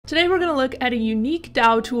Today we're going to look at a unique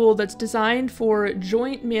DAO tool that's designed for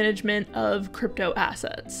joint management of crypto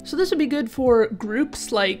assets. So this would be good for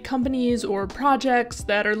groups like companies or projects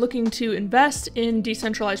that are looking to invest in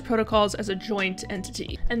decentralized protocols as a joint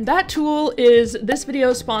entity. And that tool is this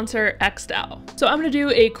video's sponsor, XDAO. So I'm going to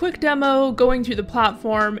do a quick demo going through the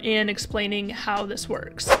platform and explaining how this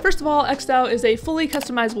works. First of all, XDAO is a fully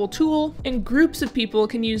customizable tool, and groups of people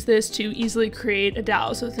can use this to easily create a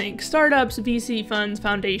DAO. So think startups, VC funds,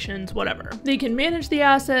 foundations, whatever. They can manage the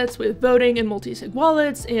assets with voting and multi-sig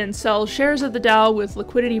wallets and sell shares of the DAO with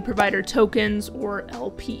liquidity provider tokens or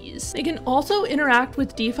LPs. They can also interact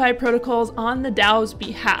with DeFi protocols on the DAO's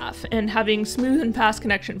behalf, and having smooth and fast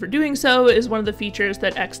connection for doing so is one of the features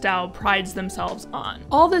that XDAO prides themselves on.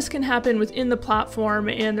 All this can happen within the platform,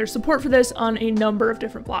 and there's support for this on a number of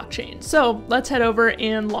different blockchains. So let's head over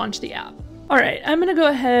and launch the app. Alright, I'm going to go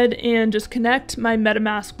ahead and just connect my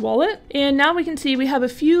MetaMask wallet, and now we can see we have a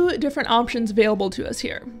few different options available to us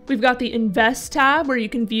here. We've got the Invest tab where you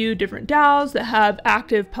can view different DAOs that have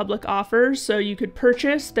active public offers, so you could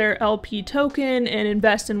purchase their LP token and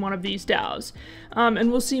invest in one of these DAOs.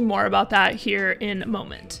 And we'll see more about that here in a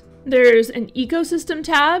moment. There's an ecosystem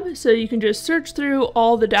tab, so you can just search through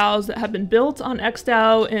all the DAOs that have been built on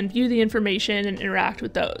XDAO and view the information and interact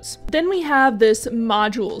with those. Then we have this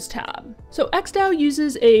modules tab. So XDAO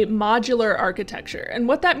uses a modular architecture, and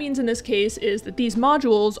what that means in this case is that these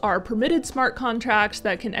modules are permitted smart contracts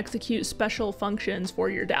that can execute special functions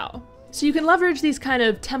for your DAO. So you can leverage these kind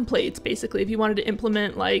of templates, basically, if you wanted to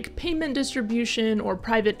implement like payment distribution or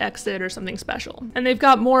private exit or something special. And they've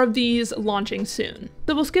got more of these launching soon.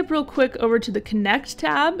 So we'll skip real quick over to the Connect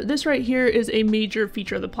tab. This right here is a major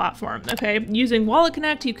feature of the platform, okay? Using Wallet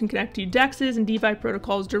Connect, you can connect to DEXs and DeFi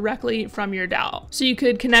protocols directly from your DAO. So you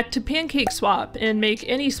could connect to PancakeSwap and make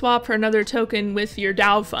any swap for another token with your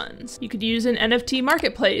DAO funds. You could use an NFT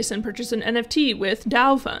marketplace and purchase an NFT with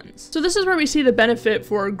DAO funds. So this is where we see the benefit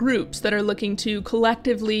for groups that are looking to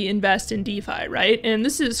collectively invest in DeFi, right? And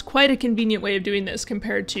this is quite a convenient way of doing this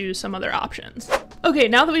compared to some other options. Okay,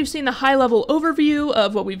 now that we've seen the high-level overview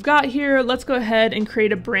of what we've got here, let's go ahead and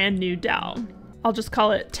create a brand new DAO. I'll just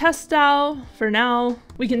call it Test DAO for now.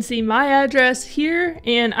 We can see my address here,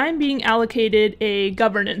 and I'm being allocated a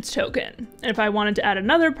governance token. And if I wanted to add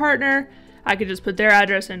another partner, I could just put their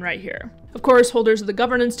address in right here. Of course, holders of the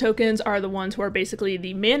governance tokens are the ones who are basically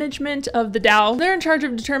the management of the DAO. They're in charge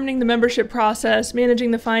of determining the membership process,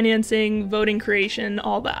 managing the financing, voting creation,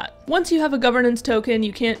 all that. Once you have a governance token,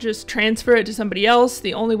 you can't just transfer it to somebody else.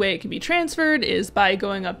 The only way it can be transferred is by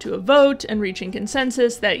going up to a vote and reaching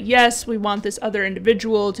consensus that yes, we want this other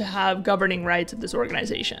individual to have governing rights of this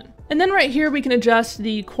organization. And then right here we can adjust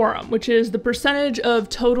the quorum, which is the percentage of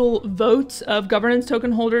total votes of governance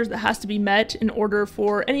token holders that has to be met in order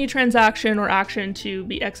for any transaction or action to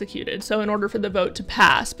be executed. So in order for the vote to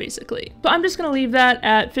pass, basically. But I'm just going to leave that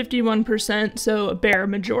at 51%, so a bare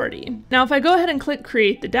majority. Now, if I go ahead and click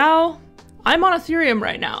Create the DAO, I'm on Ethereum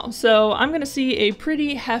right now, so I'm going to see a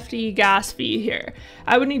pretty hefty gas fee here.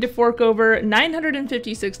 I would need to fork over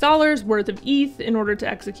 $956 worth of ETH in order to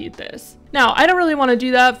execute this. Now, I don't really want to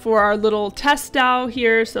do that for our little test DAO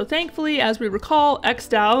here, so thankfully, as we recall,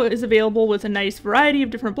 XDAO is available with a nice variety of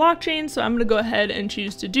different blockchains, so I'm going to go ahead and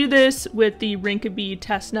choose to do this with the Rinkeby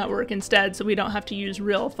test network instead, so we don't have to use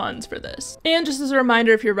real funds for this. And just as a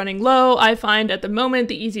reminder, if you're running low, I find at the moment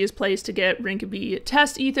the easiest place to get Rinkeby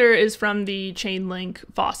test ether is from the Chainlink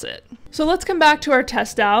faucet. So let's come back to our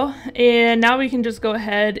test DAO, and now we can just go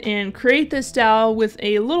ahead and create this DAO with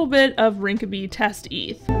a little bit of Rinkeby test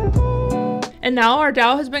ETH. And now our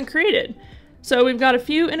DAO has been created. So we've got a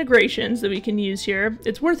few integrations that we can use here.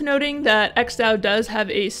 It's worth noting that XDAO does have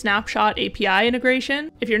a Snapshot API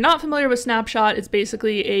integration. If you're not familiar with Snapshot, it's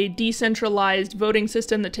basically a decentralized voting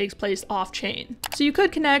system that takes place off-chain. So you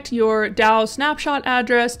could connect your DAO Snapshot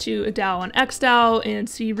address to a DAO on XDAO and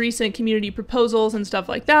see recent community proposals and stuff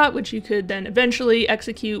like that, which you could then eventually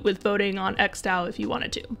execute with voting on XDAO if you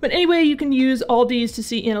wanted to. But anyway, you can use all these to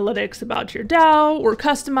see analytics about your DAO or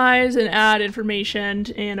customize and add information,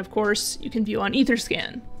 and of course, you can view on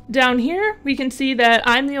Etherscan. Down here, we can see that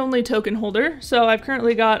I'm the only token holder, so I've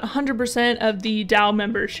currently got 100% of the DAO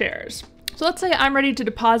member shares. So let's say I'm ready to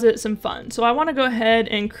deposit some funds. So I want to go ahead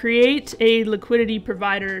and create a liquidity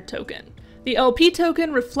provider token. The LP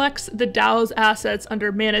token reflects the DAO's assets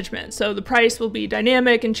under management, so the price will be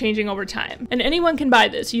dynamic and changing over time. And anyone can buy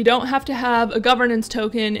this. You don't have to have a governance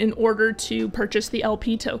token in order to purchase the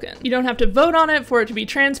LP token. You don't have to vote on it for it to be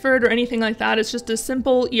transferred or anything like that. It's just a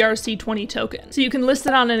simple ERC20 token. So you can list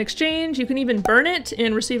it on an exchange, you can even burn it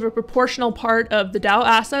and receive a proportional part of the DAO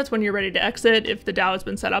assets when you're ready to exit if the DAO has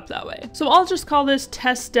been set up that way. So I'll just call this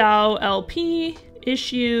test DAO LP,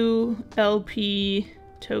 issue LP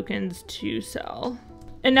tokens to sell.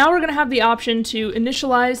 And now we're going to have the option to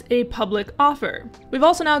initialize a public offer. We've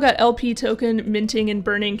also now got LP token minting and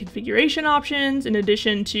burning configuration options in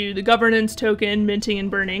addition to the governance token minting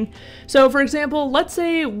and burning. So for example, let's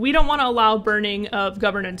say we don't want to allow burning of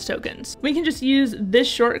governance tokens. We can just use this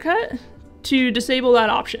shortcut to disable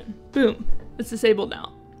that option. Boom, it's disabled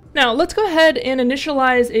now. Now let's go ahead and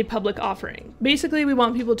initialize a public offering. Basically, we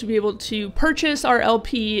want people to be able to purchase our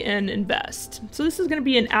LP and invest. So this is going to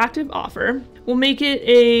be an active offer. We'll make it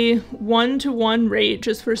a 1-to-1 rate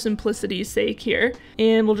just for simplicity's sake here.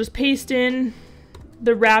 And we'll just paste in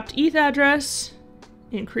the wrapped ETH address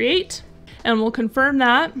and create. And we'll confirm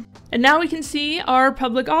that. And now we can see our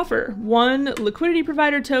public offer. 1 liquidity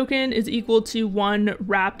provider token is equal to 1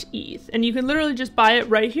 wrapped ETH. And you can literally just buy it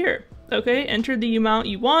right here. Okay, enter the amount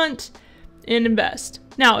you want and invest.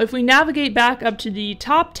 Now, if we navigate back up to the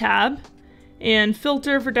top tab and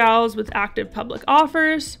filter for DAOs with active public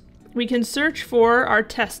offers, we can search for our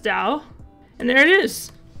test DAO, and there it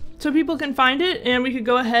is. So people can find it, and we could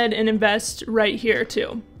go ahead and invest right here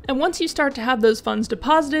too. And once you start to have those funds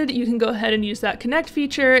deposited, you can go ahead and use that connect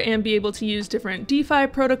feature and be able to use different DeFi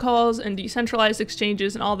protocols and decentralized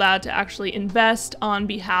exchanges and all that to actually invest on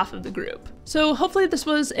behalf of the group. So hopefully this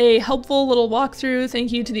was a helpful little walkthrough.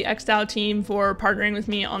 Thank you to the XDAO team for partnering with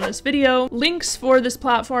me on this video. Links for this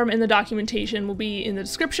platform and the documentation will be in the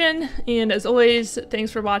description. And as always,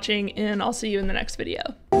 thanks for watching, and I'll see you in the next video.